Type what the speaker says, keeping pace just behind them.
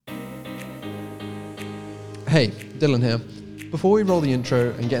Hey, Dylan here. Before we roll the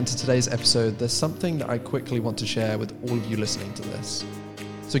intro and get into today's episode, there's something that I quickly want to share with all of you listening to this.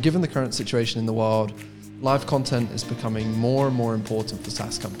 So given the current situation in the world, live content is becoming more and more important for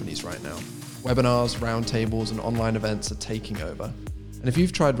SaaS companies right now. Webinars, roundtables, and online events are taking over. And if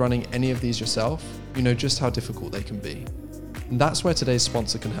you've tried running any of these yourself, you know just how difficult they can be. And that's where today's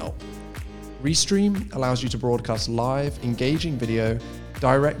sponsor can help. Restream allows you to broadcast live, engaging video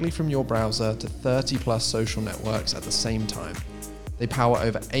directly from your browser to 30 plus social networks at the same time. They power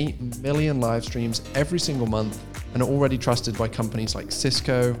over 8 million live streams every single month and are already trusted by companies like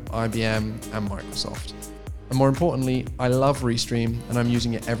Cisco, IBM, and Microsoft. And more importantly, I love Restream and I'm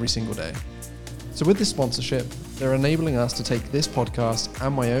using it every single day. So with this sponsorship, they're enabling us to take this podcast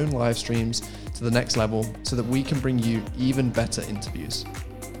and my own live streams to the next level so that we can bring you even better interviews.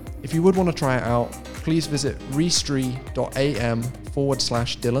 If you would want to try it out, please visit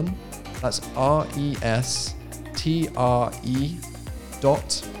restri.am/Dylan. That's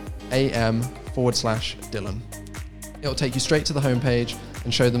RESTRE.am/Dylan. It'll take you straight to the homepage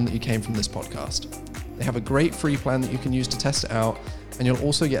and show them that you came from this podcast. They have a great free plan that you can use to test it out, and you'll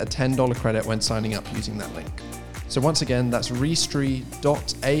also get a $10 credit when signing up using that link. So once again, that's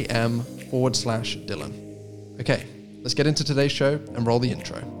restri.am/Dylan. Okay, let's get into today's show and roll the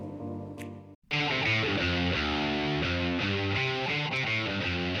intro.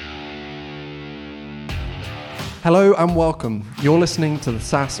 Hello and welcome. You're listening to the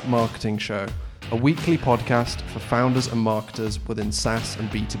SaaS Marketing Show, a weekly podcast for founders and marketers within SaaS and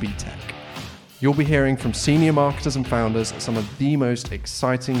B2B tech. You'll be hearing from senior marketers and founders at some of the most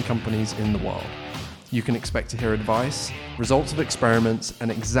exciting companies in the world. You can expect to hear advice, results of experiments,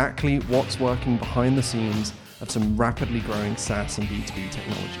 and exactly what's working behind the scenes of some rapidly growing SaaS and B2B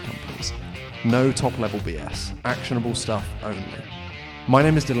technology companies. No top-level BS, actionable stuff only. My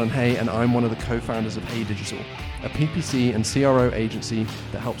name is Dylan Hay, and I'm one of the co-founders of Hey Digital, a PPC and CRO agency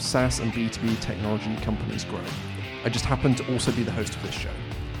that helps SaaS and B2B technology companies grow. I just happen to also be the host of this show.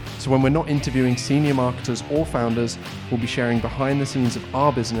 So when we're not interviewing senior marketers or founders, we'll be sharing behind the scenes of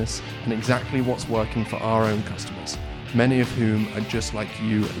our business and exactly what's working for our own customers, many of whom are just like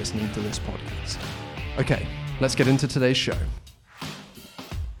you listening to this podcast. Okay, let's get into today's show.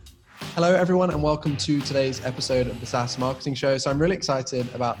 Hello, everyone, and welcome to today's episode of the SaaS Marketing Show. So I'm really excited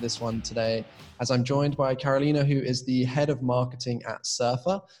about this one today, as I'm joined by Carolina, who is the head of marketing at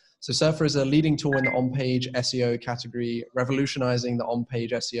Surfer. So Surfer is a leading tool in the on-page SEO category, revolutionizing the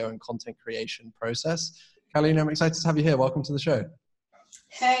on-page SEO and content creation process. Carolina, I'm excited to have you here. Welcome to the show.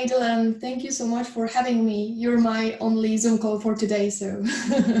 Hey, Dylan. Thank you so much for having me. You're my only Zoom call for today, so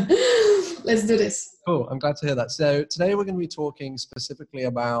let's do this. Cool. I'm glad to hear that. So today we're going to be talking specifically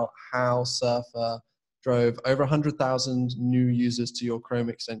about how Surfer drove over 100,000 new users to your Chrome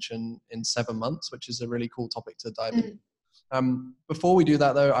extension in 7 months, which is a really cool topic to dive into. Before we do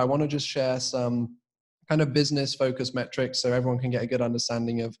that, though, I want to just share some kind of business-focused metrics so everyone can get a good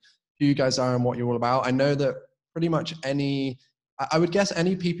understanding of who you guys are and what you're all about. I know that pretty much I would guess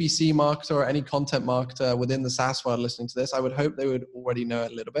any PPC marketer or any content marketer within the SaaS world listening to this, I would hope they would already know a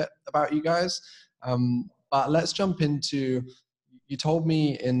little bit about you guys. But let's jump into, you told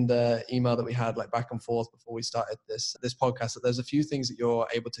me in the email that we had like back and forth before we started this podcast that there's a few things that you're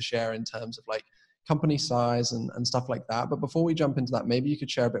able to share in terms of like company size and stuff like that. But before we jump into that, maybe you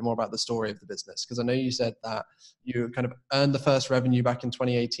could share a bit more about the story of the business. Because I know you said that you kind of earned the first revenue back in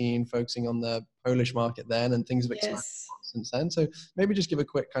 2018, focusing on the Polish market then, and things have expanded since then. So maybe just give a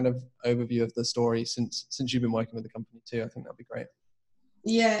quick kind of overview of the story since you've been working with the company too. I think that'd be great.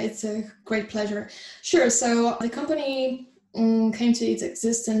 Yeah, it's a great pleasure. Sure. So the company came to its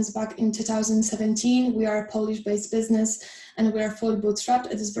existence back in 2017. We are a Polish-based business and we are fully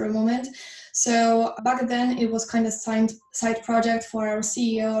bootstrapped at this very moment. So back then it was kind of side project for our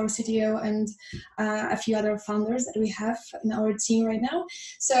CEO, our CTO, and a few other founders that we have in our team right now.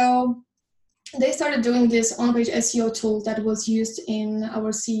 So they started doing this on-page SEO tool that was used in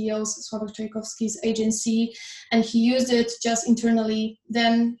our CEO's, Sławek Czajkowski's agency, and he used it just internally.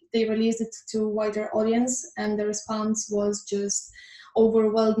 Then they released it to a wider audience, and the response was just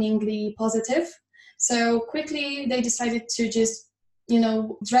overwhelmingly positive. So quickly they decided to just,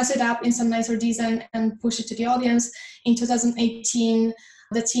 dress it up in some nicer design and push it to the audience. In 2018,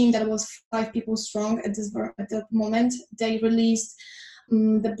 the team that was 5 people strong at that moment, they released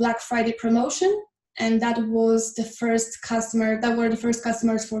the Black Friday promotion, and that was the first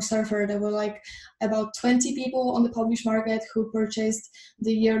customers for Surfer. There were like about 20 people on the Polish market who purchased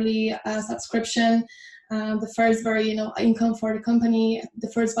the yearly subscription, the first income for the company, the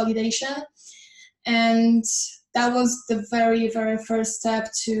first validation. And that was the very, very first step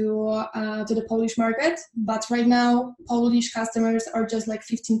to the Polish market. But right now, Polish customers are just like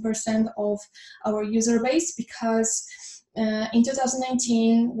 15% of our user base, because in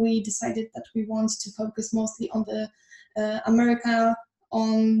 2019, we decided that we want to focus mostly on the America,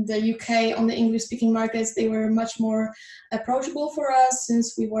 on the UK, on the English-speaking markets. They were much more approachable for us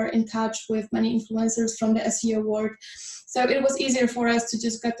since we were in touch with many influencers from the SEO world. So it was easier for us to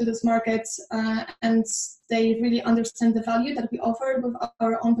just get to those markets, and they really understand the value that we offer with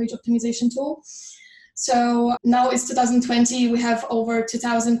our on-page optimization tool. So now it's 2020, we have over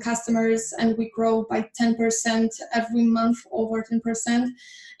 2,000 customers and we grow by 10% every month, over 10%.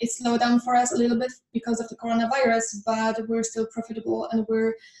 It slowed down for us a little bit because of the coronavirus, but we're still profitable and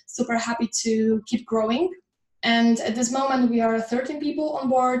we're super happy to keep growing. And at this moment, we are 13 people on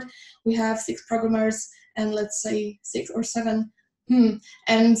board. We have 6 programmers and let's say 6 or 7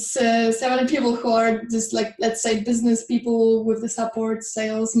 and 7 people who are just like, let's say, business people with the support,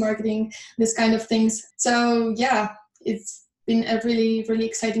 sales, marketing, this kind of things. So yeah, it's been a really, really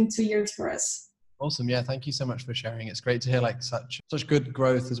exciting 2 years for us. Awesome. Yeah. Thank you so much for sharing. It's great to hear like such good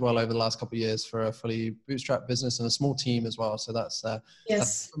growth as well over the last couple of years for a fully bootstrapped business and a small team as well. So that's,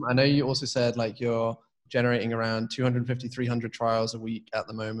 yes. I know you also said like you're generating around 250, 300 trials a week at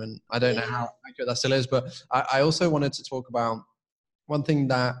the moment. I don't know how accurate that still is, but I also wanted to talk about one thing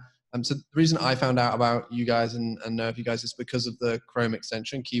that, so the reason I found out about you guys and know of you guys is because of the Chrome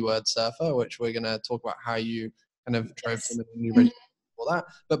extension, Keyword Surfer, which we're going to talk about how you kind of drove some of the new ready for that.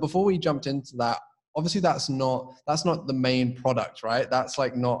 But before we jumped into that, obviously that's not the main product, right? That's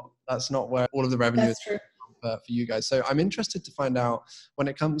not where all of the revenue is for you guys. So I'm interested to find out, when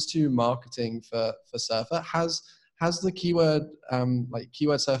it comes to marketing for Surfer, has the Keyword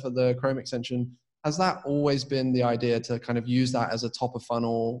Surfer, the Chrome extension, has that always been the idea to kind of use that as a top of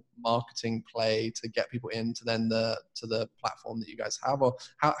funnel marketing play to get people into then to the platform that you guys have? Or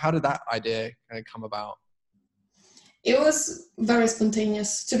how did that idea kind of come about? It was very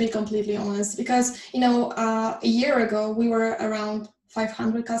spontaneous, to be completely honest, because, a year ago we were around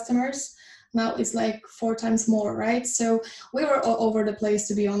 500 customers. Now it's like 4 times more, right? So we were all over the place,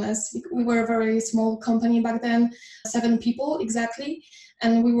 to be honest. We were a very small company back then, 7 people exactly.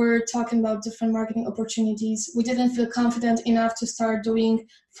 And we were talking about different marketing opportunities. We didn't feel confident enough to start doing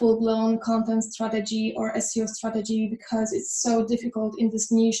full-blown content strategy or SEO strategy, because it's so difficult in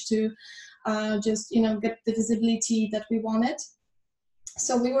this niche to just get the visibility that we wanted.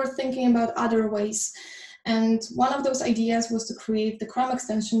 So we were thinking about other ways. And one of those ideas was to create the Chrome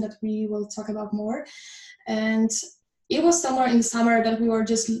extension that we will talk about more. And it was somewhere in the summer that we were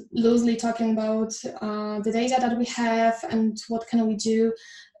just loosely talking about the data that we have and what can we do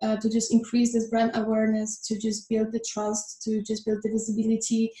to just increase this brand awareness, to just build the trust, to just build the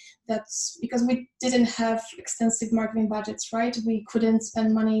visibility. That's because we didn't have extensive marketing budgets, right? We couldn't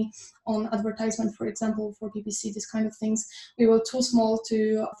spend money on advertisement, for example, for PPC, this kind of things. We were too small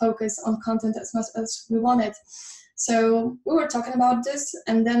to focus on content as much as we wanted. So we were talking about this,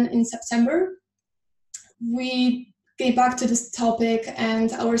 and then in September, we came back to this topic,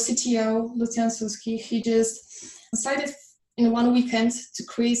 and our CTO, Lucian Suski, he just decided in one weekend to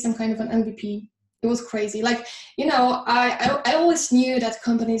create some kind of an MVP. It was crazy. I always knew that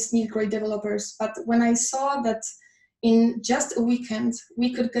companies need great developers, but when I saw that in just a weekend,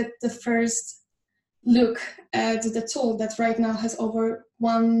 we could get the first look at the tool that right now has over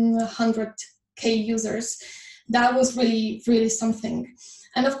 100K users, that was really, really something.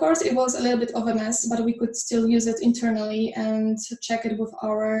 And of course, it was a little bit of a mess, but we could still use it internally and check it with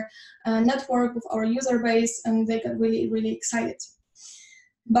our network, with our user base, and they got really, really excited.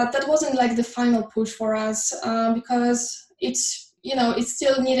 But that wasn't like the final push for us because it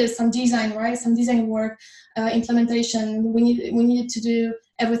still needed some design, right? Some design work, implementation. We needed to do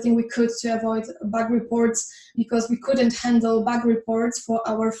everything we could to avoid bug reports, because we couldn't handle bug reports for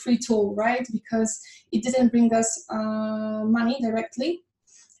our free tool, right? Because it didn't bring us money directly.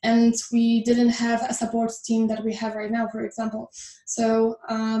 And we didn't have a support team that we have right now, for example. So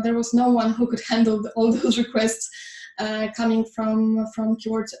there was no one who could handle all those requests coming from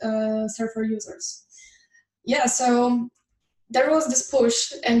Keyword Surfer users. Yeah, so there was this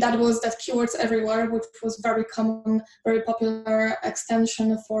push, and that was that Keywords Everywhere, which was very common, very popular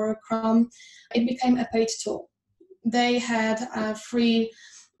extension for Chrome. It became a paid tool. They had a free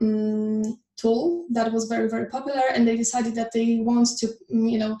tool that was very, very popular, and they decided that they want to,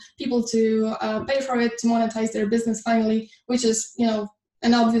 people to pay for it to monetize their business finally, which is,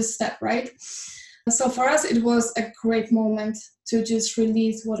 an obvious step, right? So for us, it was a great moment to just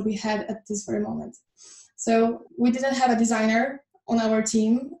release what we had at this very moment. So we didn't have a designer. on our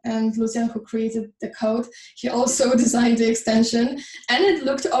team, and Lucian, who created the code, he also designed the extension, and it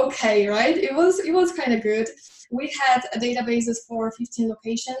looked okay, right? It was kind of good. We had databases for 15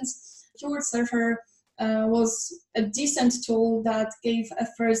 locations. Keyword Surfer was a decent tool that gave a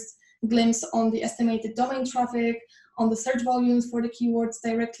first glimpse on the estimated domain traffic, on the search volumes for the keywords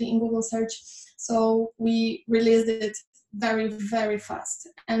directly in Google search. So we released it very, very fast,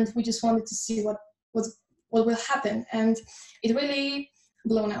 and we just wanted to see what will happen, and it really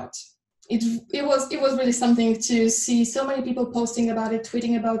blown out. It was really something to see so many people posting about it,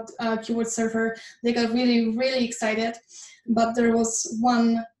 tweeting about Keyword Surfer. They got really, really excited, but there was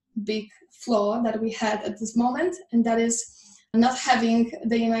one big flaw that we had at this moment, and that is not having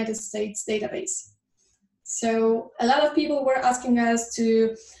the United States database. So a lot of people were asking us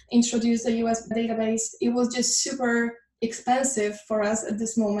to introduce the US database. It was just super expensive for us at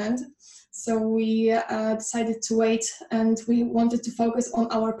this moment. So we decided to wait, and we wanted to focus on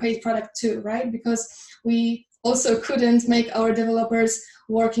our paid product too, right? Because we also couldn't make our developers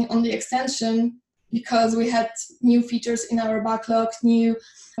working on the extension because we had new features in our backlog, we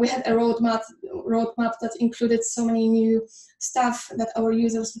had a roadmap that included so many new stuff that our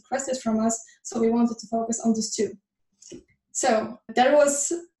users requested from us. So we wanted to focus on this too. So there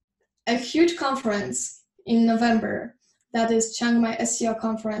was a huge conference in November, that is Chiang Mai SEO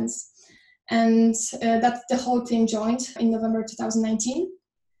conference. And that the whole team joined in November 2019.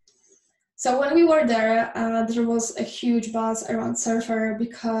 So when we were there, there was a huge buzz around Surfer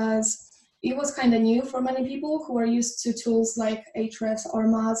because it was kind of new for many people who are used to tools like Ahrefs or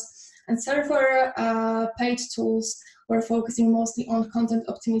Moz. And Surfer paid tools were focusing mostly on content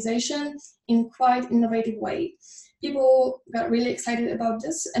optimization in quite innovative way. People got really excited about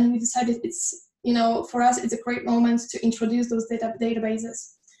this, and we decided for us, it's a great moment to introduce those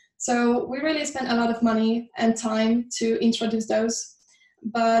databases. So we really spent a lot of money and time to introduce those.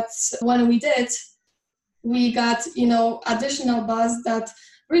 But when we did, we got, additional buzz that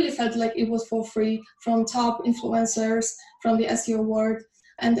really felt like it was for free from top influencers from the SEO world,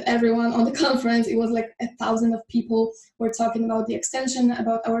 and everyone on the conference. It was like 1,000 of people were talking about the extension,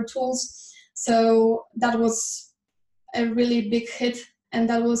 about our tools. So that was a really big hit, and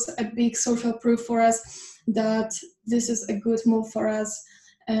that was a big social proof for us that this is a good move for us.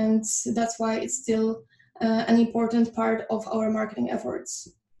 And that's why it's still an important part of our marketing efforts.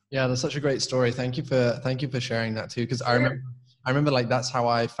 Yeah, that's such a great story. Thank you for sharing that too. Because I remember like that's how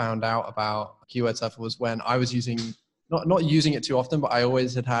I found out about Keyword Surfer, was when I was not using it too often, but I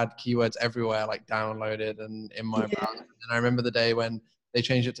always had keywords everywhere, like downloaded and in my browser. And I remember the day when they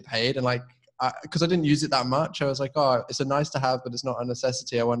changed it to paid, and like because I didn't use it that much, I was like, oh, it's a nice to have, but it's not a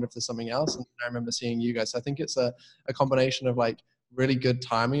necessity. I wonder if there's something else. And I remember seeing you guys. So I think it's a combination of like really good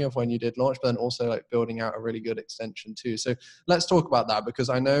timing of when you did launch, but then also like building out a really good extension too. So let's talk about that, because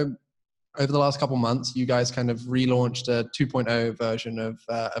I know over the last couple months, you guys kind of relaunched a 2.0 version of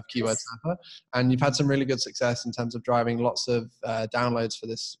Keyword Surfer, and you've had some really good success in terms of driving lots of downloads for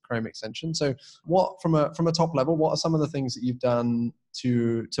this Chrome extension. So what, from a top level, what are some of the things that you've done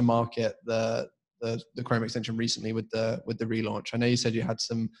to market the Chrome extension recently with the relaunch? I know you said you had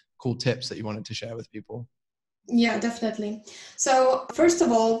some cool tips that you wanted to share with people. Yeah, definitely. So first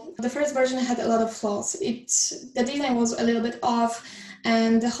of all, the first version had a lot of flaws. The design was a little bit off,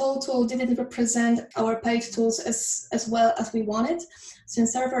 and the whole tool didn't represent our page tools as well as we wanted.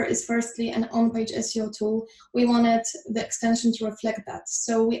 Since Surfer is firstly an on-page SEO tool, we wanted the extension to reflect that.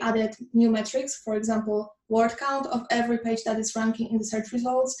 So we added new metrics, for example, word count of every page that is ranking in the search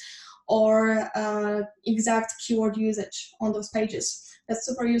results, or exact keyword usage on those pages. That's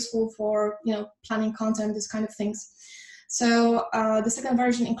super useful for planning content, this kind of things. So the second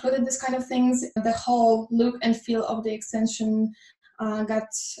version included this kind of things. The whole look and feel of the extension got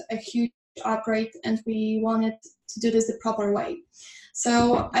a huge upgrade, and we wanted to do this the proper way.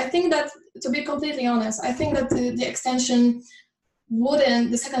 So I think that, to be completely honest, I think that the extension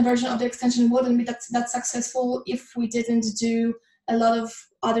the second version of the extension wouldn't be that successful if we didn't do a lot of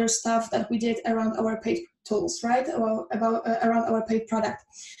other stuff that we did around our paid tools, right? Around our paid product.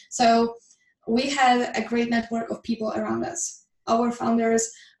 So we had a great network of people around us. Our founders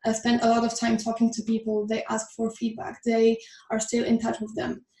spent a lot of time talking to people. They ask for feedback. They are still in touch with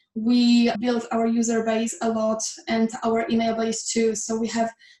them. We built our user base a lot, and our email base too. So we have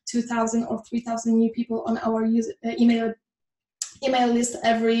 2,000 or 3,000 new people on our email list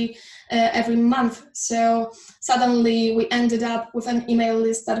every month. So suddenly we ended up with an email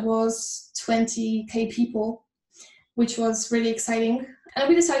list that was 20,000 people, which was really exciting. And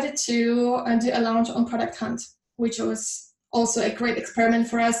we decided to do a launch on Product Hunt, which was also a great experiment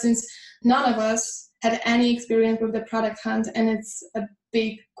for us, since none of us had any experience with the product hunt, and it's a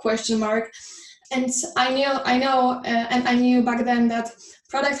big question mark. And I knew back then that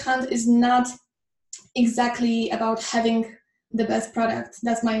product hunt is not exactly about having the best product.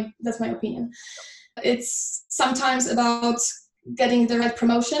 That's my opinion. It's sometimes about getting the right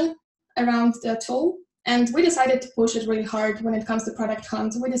promotion around the tool. And we decided to push it really hard when it comes to product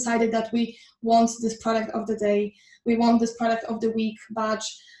hunt. We decided that we want this product of the day, we want this product of the week badge,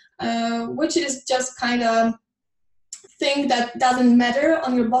 which is just kind of thing that doesn't matter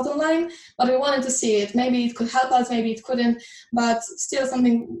on your bottom line, but we wanted to see it. Maybe it could help us, maybe it couldn't, but still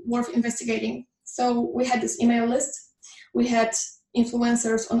something worth investigating. So we had this email list. We had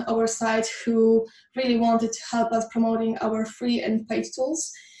influencers on our site who really wanted to help us promoting our free and paid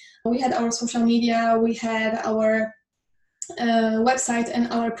tools. We had our social media, we had our website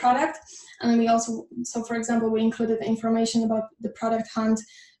and our product. And we also, so for example, we included the information about the product hunt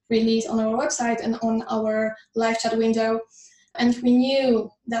release on our website and on our live chat window. And we knew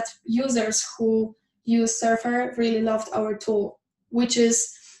that users who use Surfer really loved our tool, which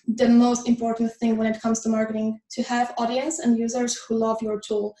is the most important thing when it comes to marketing, to have audience and users who love your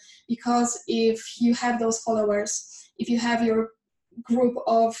tool. Because if you have those followers, if you have your group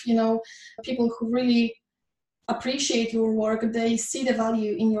of, people who really appreciate your work, they see the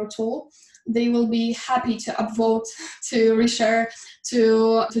value in your tool, they will be happy to upvote, to reshare,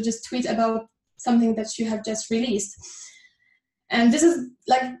 to just tweet about something that you have just released. And this is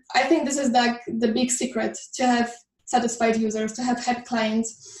I think this is the big secret, to have satisfied users, to have happy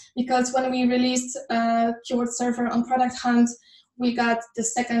clients. Because when we released Keyword Surfer on Product Hunt, we got the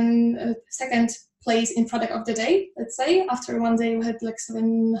second place in Product of the Day, let's say. After one day, we had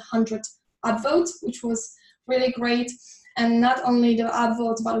 700 upvotes, which was really great. And not only the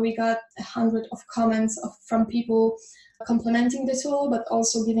upvotes, but we got 100 of comments from people complimenting the tool, but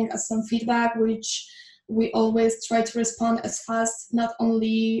also giving us some feedback, which we always try to respond as fast, not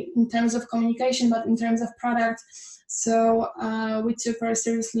only in terms of communication, but in terms of product. So we took very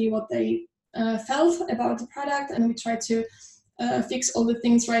seriously what they felt about the product, and we tried to fix all the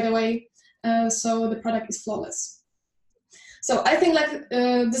things right away, so the product is flawless. So I think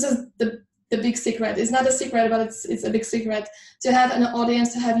this is the big secret. It's not a secret, but it's a big secret, to have an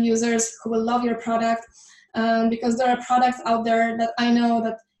audience, to have users who will love your product, because there are products out there that I know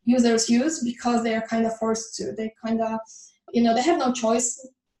that users use because they are kind of forced to. They kind of, they have no choice.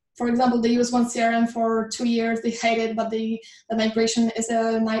 For example, they use one CRM for 2 years, they hate it, but the migration is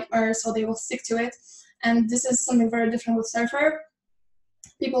a nightmare, so they will stick to it. And this is something very different with Surfer.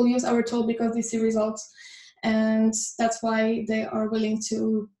 People use our tool because they see results, and that's why they are willing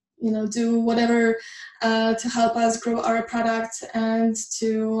to do whatever to help us grow our product and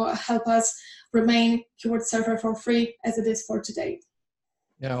to help us remain Keyword Surfer for free as it is for today.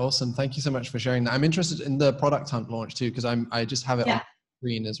 Yeah, awesome. Thank you so much for sharing that. I'm interested in the product hunt launch too, because I just have it on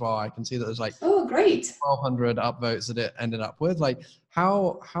screen as well. I can see that there's oh, great, 1,200 upvotes that it ended up with.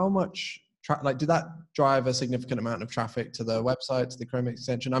 How much did that drive a significant amount of traffic to the website, to the Chrome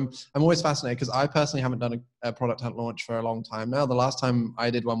extension? I'm always fascinated because I personally haven't done a product hunt launch for a long time now. The last time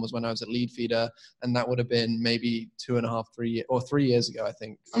I did one was when I was at Leadfeeder, and that would have been maybe 3 years ago, I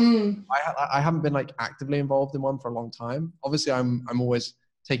think. I haven't been actively involved in one for a long time. Obviously, I'm always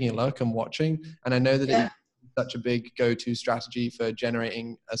taking a look and watching, and I know that it's such a big go-to strategy for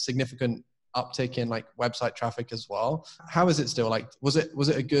generating a significant uptick in website traffic as well. How is it still? Was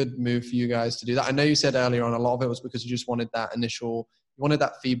it a good move for you guys to do that? I know you said earlier on a lot of it was because you just wanted that you wanted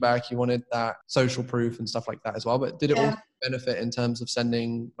that feedback, you wanted that social proof and stuff like that as well, but did it also benefit in terms of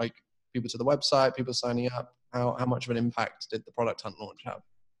sending people to the website, people signing up? How much of an impact did the product hunt launch have?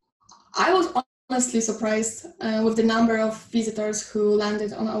 I was honestly surprised with the number of visitors who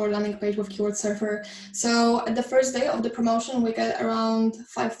landed on our landing page with Keyword Surfer. So at the first day of the promotion, we got around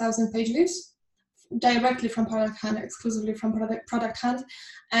 5,000 page views directly from Product Hunt, exclusively from Product Hunt.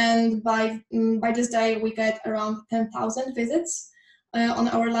 And by this day, we get around 10,000 visits on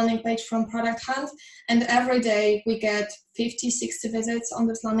our landing page from Product Hunt. And every day we get 50, 60 visits on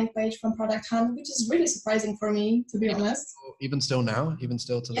this landing page from Product Hunt, which is really surprising for me, to be honest. Even still now? Even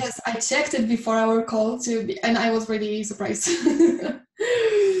still to Yes, I checked it before our call and I was really surprised.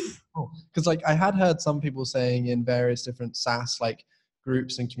 Because I had heard some people saying in various different SaaS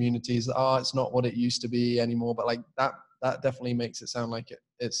groups and communities that it's not what it used to be anymore, but that definitely makes it sound like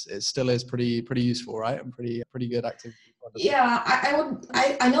it still is pretty useful, right? And pretty good activity. Yeah,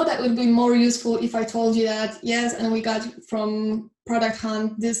 I know that would be more useful if I told you that, yes, and we got from Product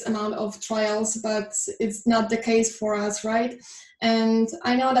Hunt this amount of trials, but it's not the case for us, right? And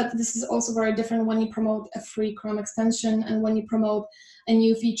I know that this is also very different when you promote a free Chrome extension and when you promote a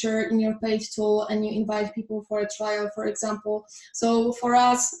new feature in your page tool and you invite people for a trial, for example. So for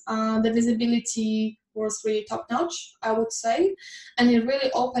us, the visibility was really top-notch, I would say, and it really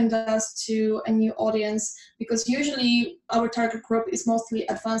opened us to a new audience, because usually our target group is mostly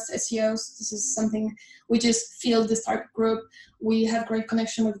advanced SEOs. This is something we just feel this target group. We have great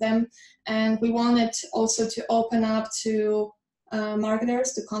connection with them, and we wanted also to open up to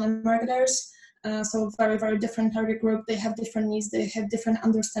marketers, to content marketers. So very, very different target group. They have different needs. They have different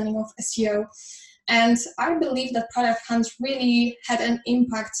understanding of SEO. And I believe that Product Hunt really had an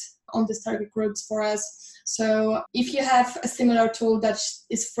impact on these target groups for us. So if you have a similar tool that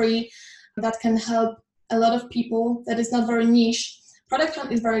is free, that can help a lot of people, that is not very niche, Product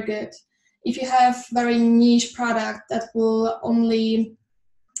Hunt is very good. If you have very niche product that will only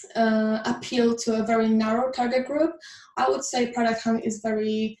appeal to a very narrow target group, I would say Product Hunt is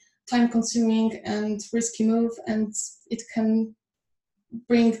very time-consuming and risky move, and it can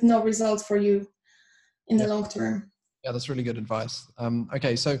bring no results for you in the long term. Yeah, that's really good advice.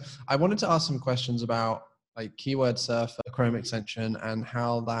 Okay, so I wanted to ask some questions about like Keyword Surfer, Chrome extension, and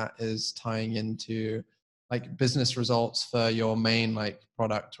how that is tying into like business results for your main like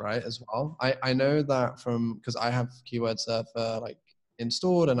product, right, as well. I know that because I have Keyword Surfer like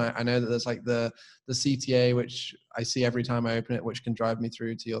installed, and I know that there's like the CTA, which I see every time I open it, which can drive me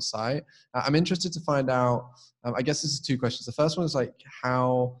through to your site. I'm interested to find out, I guess this is two questions. The first one is like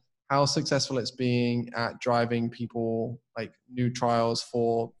how successful it's being at driving people like new trials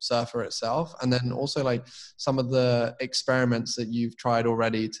for Surfer itself. And then also like some of the experiments that you've tried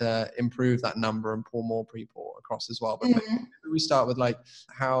already to improve that number and pull more people across as well. But maybe we start with like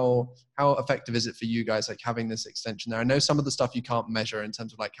how effective is it for you guys, like having this extension there? I know some of the stuff you can't measure in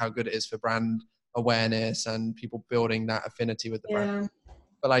terms of like how good it is for brand awareness and people building that affinity with the brand.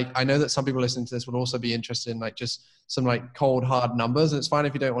 But like, I know that some people listening to this would also be interested in like just some like cold hard numbers. And it's fine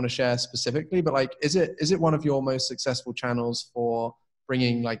if you don't want to share specifically, but like, is it one of your most successful channels for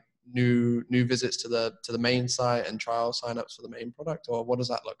bringing like new visits to the main site and trial signups for the main product, or what does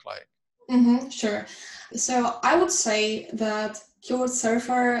that look like? Sure. So I would say that Keyword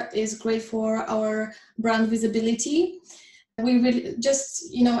Surfer is great for our brand visibility. We really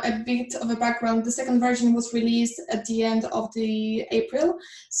just, a bit of a background. The second version was released at the end of the April.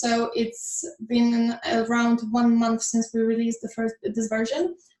 So it's been around 1 month since we released this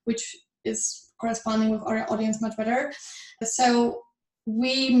version, which is corresponding with our audience much better. So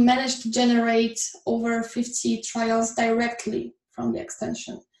we managed to generate over 50 trials directly from the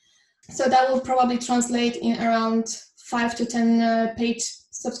extension. So that will probably translate in around 5 to 10 paid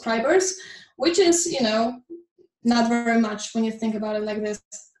subscribers, which is, not very much when you think about it like this,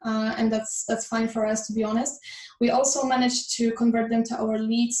 and that's fine for us, to be honest. We also managed to convert them to our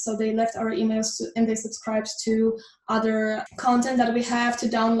leads, so they left our emails and they subscribed to other content that we have to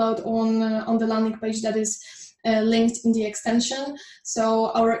download on the landing page that is linked in the extension.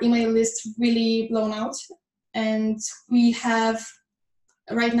 So our email list really blown out, and we have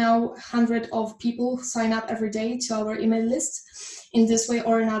right now 100 of people sign up every day to our email list in this way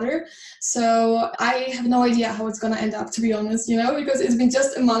or another. So I have no idea how it's going to end up, to be honest, because it's been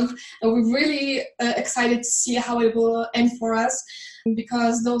just a month, and we're really excited to see how it will end for us,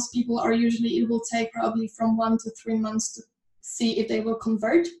 because those people are usually, it will take probably from 1 to 3 months to see if they will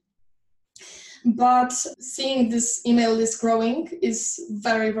convert. But seeing this email list growing is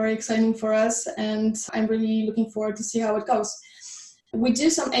very, very exciting for us, and I'm really looking forward to see how it goes. We do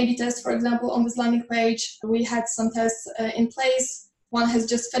some A/B tests, for example, on this landing page. We had some tests in place. One has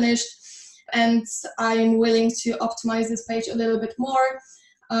just finished, and I'm willing to optimize this page a little bit more.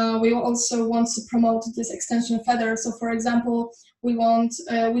 We also want to promote this extension further. So, for example, we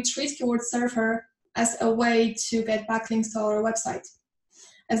treat Keyword Surfer as a way to get backlinks to our website.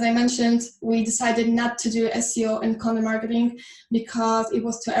 As I mentioned, we decided not to do SEO and content marketing because it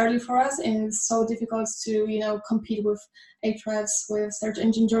was too early for us, and it's so difficult to, compete with Ahrefs, with Search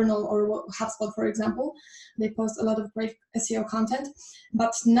Engine Journal, or HubSpot, for example. They post a lot of great SEO content.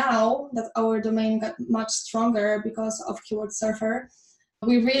 But now that our domain got much stronger because of Keyword Surfer,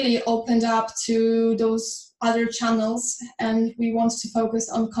 we really opened up to those other channels, and we want to focus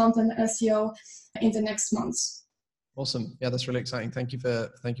on content SEO in the next months. Awesome. Yeah, that's really exciting. Thank you for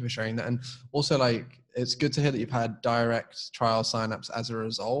sharing that. And also, like, it's good to hear that you've had direct trial signups as a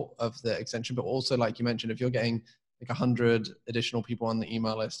result of the extension, but also, like you mentioned, if you're getting like 100 additional people on the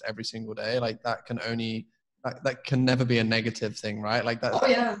email list every single day, like that can only that can never be a negative thing, right? Like that. Oh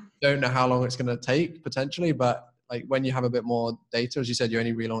yeah. Don't know how long it's going to take potentially, but like when you have a bit more data, as you said, you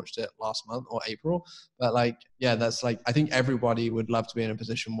only relaunched it last month or April, but like, yeah, that's like, I think everybody would love to be in a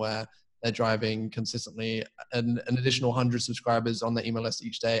position where they're driving consistently an additional 100 subscribers on the email list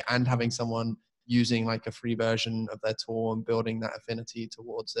each day, and having someone using like a free version of their tool and building that affinity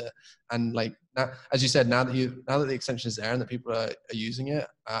towards it. And like now, as you said, now that the extension is there and that people are using it,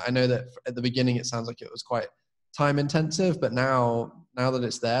 I know that at the beginning it sounds like it was quite time intensive, but now that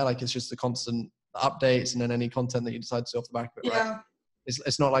it's there, like it's just the constant updates and then any content that you decide to do off the back of it, right?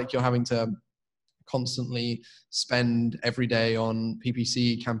 It's not like you're having to constantly spend every day on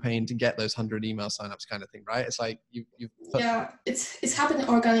PPC campaign to get those 100 email signups kind of thing, right? It's like it's happening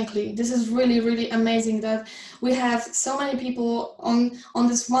organically. This is really, really amazing that we have so many people on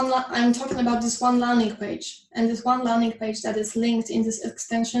this one. I'm talking about this one landing page, and this one landing page that is linked in this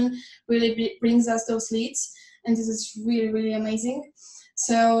extension really brings us those leads, and this is really, really amazing.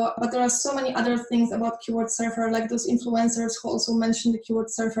 So, but there are so many other things about Keyword Surfer, like those influencers who also mentioned the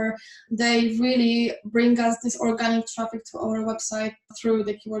Keyword Surfer. They really bring us this organic traffic to our website through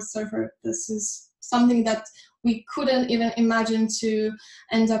the Keyword Surfer. This is something that we couldn't even imagine to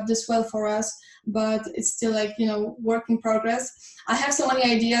end up this well for us, but it's still like, work in progress. I have so many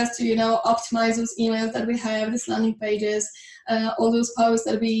ideas to, optimize those emails that we have, these landing pages, all those posts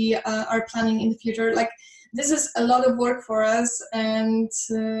that we are planning in the future. Like, this is a lot of work for us, and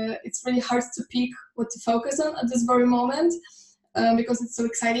it's really hard to pick what to focus on at this very moment because it's so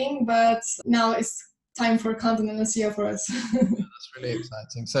exciting, but now it's time for content and SEO for us. That's really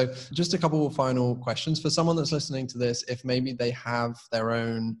exciting. So just a couple of final questions for someone that's listening to this. If maybe they have their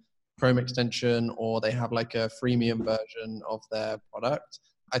own Chrome extension or they have like a freemium version of their product,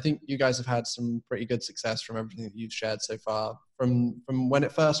 I think you guys have had some pretty good success from everything that you've shared so far, from when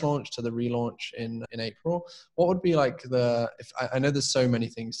it first launched to the relaunch in April. What would be like I know there's so many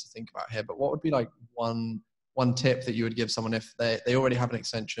things to think about here, but what would be like one tip that you would give someone if they already have an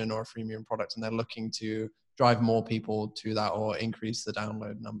extension or a freemium product and they're looking to drive more people to that or increase the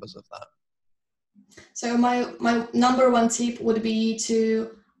download numbers of that? So my number one tip would be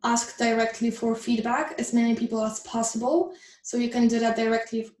to ask directly for feedback, as many people as possible. So you can do that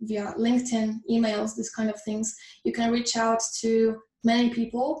directly via LinkedIn, emails, this kind of things. You can reach out to many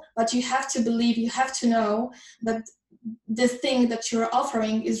people, but you have to believe, you have to know that the thing that you're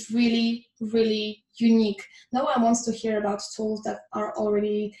offering is really, really unique. No one wants to hear about tools that are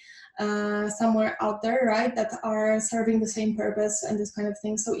already somewhere out there, right, that are serving the same purpose and this kind of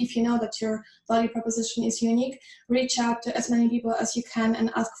thing. So if you know that your value proposition is unique, reach out to as many people as you can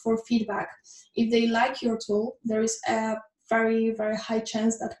and ask for feedback. If they like your tool, there is a very, very high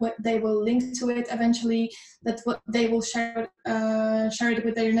chance that they will link to it eventually, that they will share it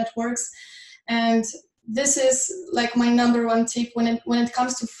with their networks. And this is like my number one tip when it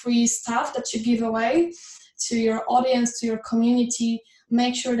comes to free stuff that you give away to your audience, to your community.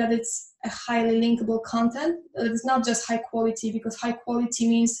 Make sure that it's a highly linkable content. It's not just high quality, because high quality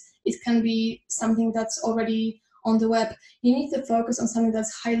means it can be something that's already on the web. You need to focus on something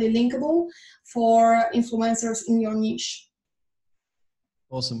that's highly linkable for influencers in your niche.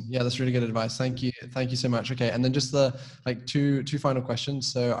 Awesome. Yeah, that's really good advice. Thank you. Thank you so much. Okay. And then just the two final questions.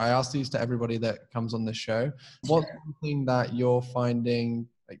 So I ask these to everybody that comes on this show. What's something that you're finding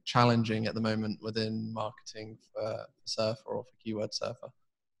like challenging at the moment within marketing for Surfer or for Keyword Surfer?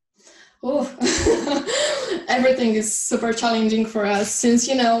 Oh, everything is super challenging for us since,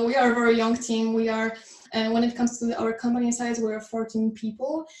 we are a very young team. We are, when it comes to our company size, we're 14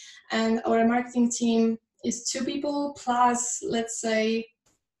 people, and our marketing team is 2 people plus, let's say,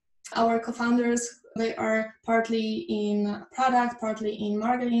 our co-founders. They are partly in product, partly in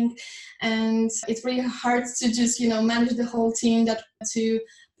marketing, and it's really hard to just, manage the whole team to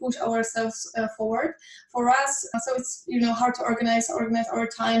push ourselves forward. For us, so it's hard to organize our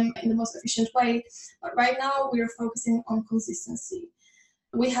time in the most efficient way. But right now we are focusing on consistency.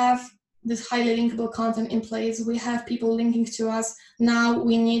 We have this highly linkable content in place. We have people linking to us. Now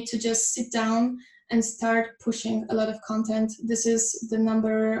we need to just sit down and start pushing a lot of content. This is the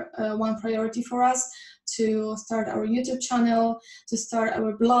number one priority for us, to start our YouTube channel, to start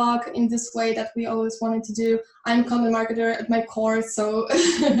our blog in this way that we always wanted to do. I'm a content marketer at my core, so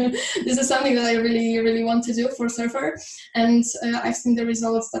this is something that I really, really want to do for Surfer. And I've seen the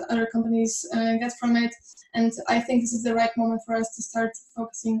results that other companies get from it. And I think this is the right moment for us to start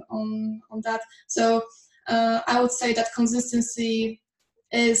focusing on that. So I would say that consistency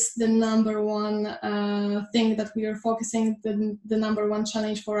is the number one thing that we are focusing, the number one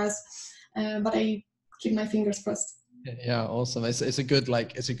challenge for us. But I keep my fingers crossed. Yeah, awesome. It's a good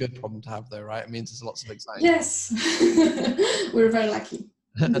it's a good problem to have though, right? It means there's lots of exciting. Yes, we're very lucky.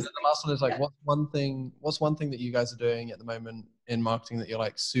 And then the last one is like, what's one thing that you guys are doing at the moment in marketing that you're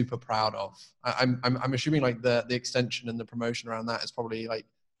like super proud of? I'm assuming like the extension and the promotion around that is probably like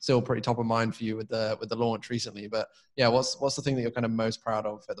still pretty top of mind for you with the launch recently. But yeah, what's the thing that you're kind of most proud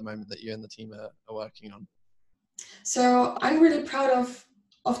of at the moment that you and the team are working on? So I'm really proud of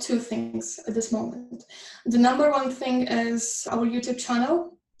two things at this moment. The number one thing is our YouTube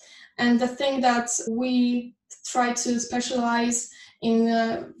channel, and the thing that we try to specialize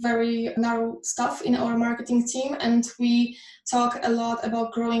in very narrow stuff in our marketing team, and we talk a lot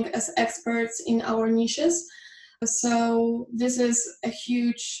about growing as experts in our niches. So this is a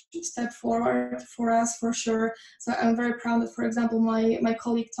huge step forward for us for sure. So I'm very proud that, for example, my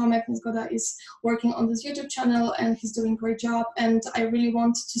colleague Tomek Nizgoda is working on this YouTube channel and he's doing a great job. And I really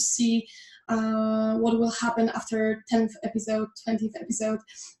want to see what will happen after 10th episode, 20th episode.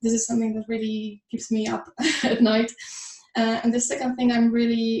 This is something that really keeps me up at night. And the second thing I'm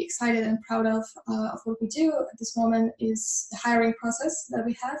really excited and proud of what we do at this moment is the hiring process that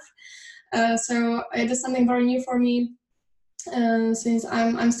we have. So it is something very new for me. Since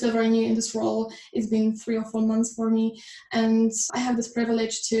I'm still very new in this role, it's been 3 or 4 months for me, and I have this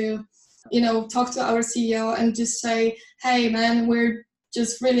privilege to, talk to our CEO and just say, "Hey, man, we're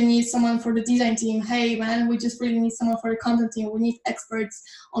just really need someone for the design team. Hey, man, we just really need someone for the content team. We need experts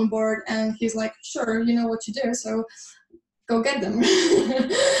on board." And he's like, "Sure, you know what you do, so go get them."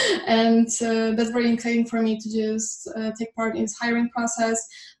 And that's very exciting for me to just take part in this hiring process,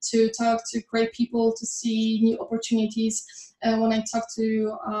 to talk to great people, to see new opportunities. When I talk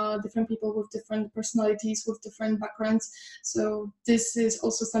to different people with different personalities, with different backgrounds. So this is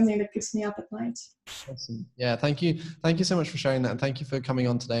also something that keeps me up at night. Awesome. Yeah, thank you so much for sharing that, and thank you for coming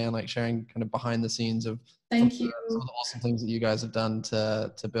on today and like sharing kind of behind the scenes of some of the awesome things that you guys have done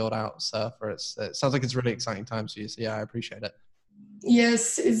to build out Surfer. It sounds like it's really exciting times for you. So yeah, I appreciate it.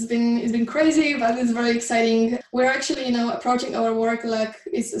 Yes, it's been crazy, but it's very exciting. We're actually approaching our work like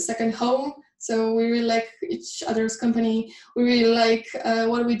it's a second home. So we really like each other's company. We really like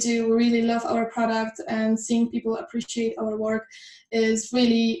what we do. We really love our product, and seeing people appreciate our work is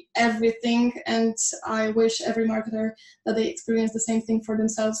really everything. And I wish every marketer that they experience the same thing for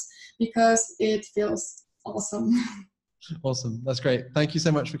themselves, because it feels awesome. Awesome. That's great. Thank you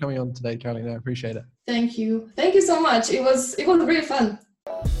so much for coming on today, Carolina. I appreciate it. Thank you. Thank you so much. It was really fun.